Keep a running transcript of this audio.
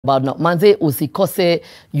About now, manze usikose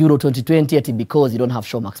Euro 2020 ati because you don't have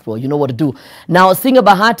Showmax Pro. You know what to do. Now, singer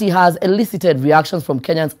Bahati has elicited reactions from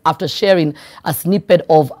Kenyans after sharing a snippet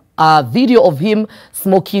of a video of him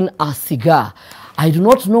smoking a cigar. I do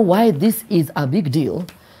not know why this is a big deal,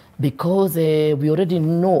 because we already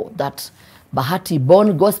know that Bahati,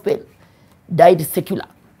 born gospel, died secular.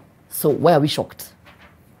 So why are we shocked?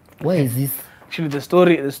 Why is this? Actually, the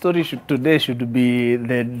story today should be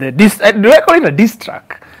the diss. Do I call it a diss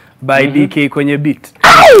track by DK kwenye beat?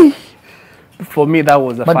 For me, that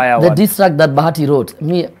was a firework. The diss track that Bahati wrote,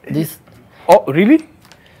 Oh, really?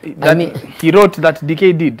 I mean, he wrote that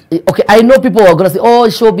DK did. Okay, I know people are gonna say, "Oh,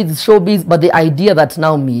 showbiz," but the idea that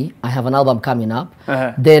now I have an album coming up,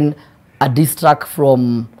 then a diss track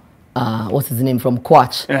from what's his name, from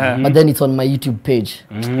Quach, but then it's on my YouTube page.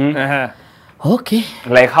 Okay.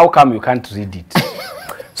 Like, how come you can't read it?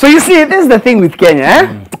 So you see, this is the thing with Kenya.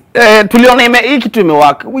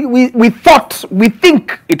 We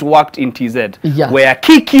think it worked in TZ, where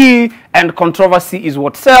Kiki and controversy is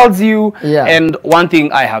what sells you. And one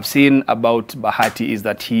thing I have seen about Bahati is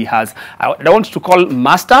that he has, I don't want to call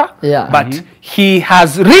master, but he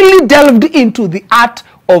has really delved into the art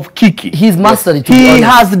of Kiki. He's mastered it. He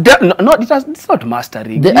has done. It's not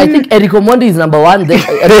mastering. I think Erico Mondi is number one.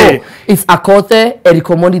 Then, it's Akote,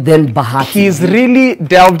 Erico Mondi, then Bahati. He's really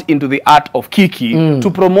delved into the art of Kiki to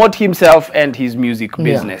promote himself and his music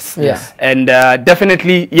business. And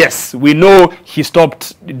definitely, yes, we know he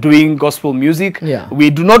stopped doing gospel music. We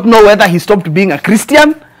do not know whether he stopped being a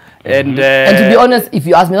Christian. And to be honest, if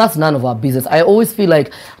you ask me, that's none of our business. I always feel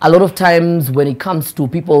like a lot of times when it comes to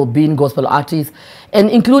people being gospel artists, and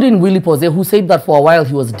including Willie Pose, who said that for a while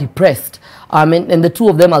he was depressed. And the two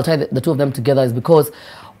of them, I'll tie the two of them together, is because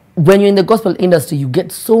when you're in the gospel industry, you get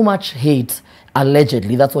so much hate,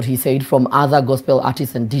 allegedly, that's what he said, from other gospel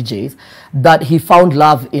artists and DJs, that he found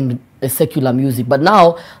love in secular music. But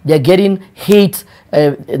now they're getting hate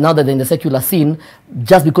now that they're in the secular scene,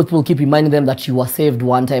 just because people keep reminding them that you were saved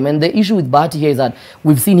one time. And the issue with Bahati here is that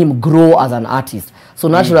we've seen him grow as an artist. So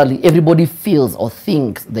naturally, everybody feels or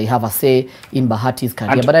thinks they have a say in Bahati's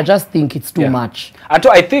career. But I just think it's too much. And so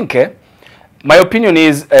I think, my opinion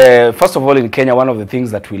is, first of all, in Kenya, one of the things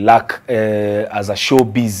that we lack as a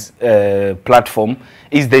showbiz platform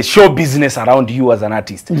is the show business around you as an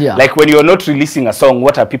artist. Like when you're not releasing a song,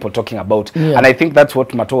 what are people talking about? And I think that's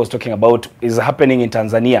what Mato was talking about is happening in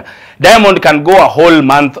Tanzania. Diamond can go a whole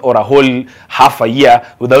month or a whole half a year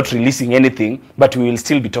without releasing anything, but we will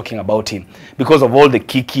still be talking about him because of all the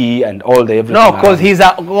Kiki and all the everything. No, because he's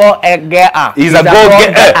a go-getter. He's a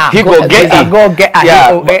go-getter. He go-getter.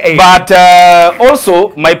 Yeah, but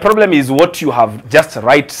also, my problem is what you have just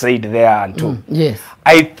said there, Anto. Yes.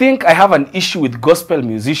 I think I have an issue with gospel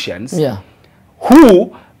musicians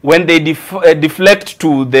who, when they deflect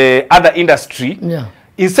to the other industry,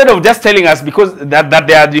 instead of just telling us because that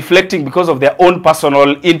they are deflecting because of their own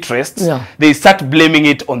personal interests, they start blaming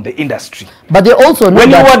it on the industry. But they also know when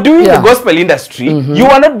you are doing the gospel industry, you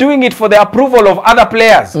are not doing it for the approval of other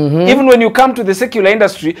players. Even when you come to the secular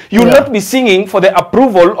industry, you will not be singing for the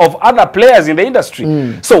approval of other players in the industry.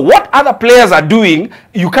 So what other players are doing,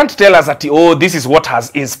 you can't tell us that, oh, this is what has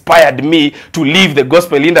inspired me to leave the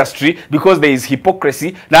gospel industry because there is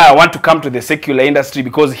hypocrisy. Now I want to come to the secular industry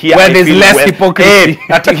because here where there's less hypocrisy.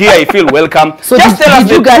 Here I feel welcome. So just tell us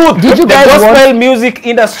the truth. The gospel music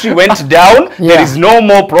industry went down. There is no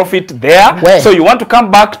more profit there. So you want to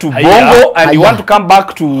come back to Bongo and you want to come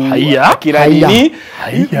back to Kiranini.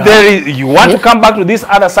 You want to come back to this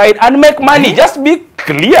other side and make money. Just be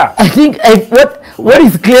clear. I think what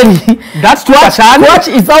is clear, that's too much. Watch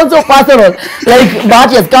is also personal. Like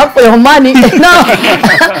Bahati has come for your money.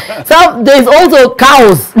 Now, there's also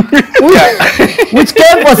cows, which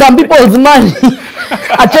came for some people's money.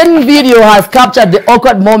 A trending video has captured the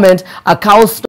awkward moment a cow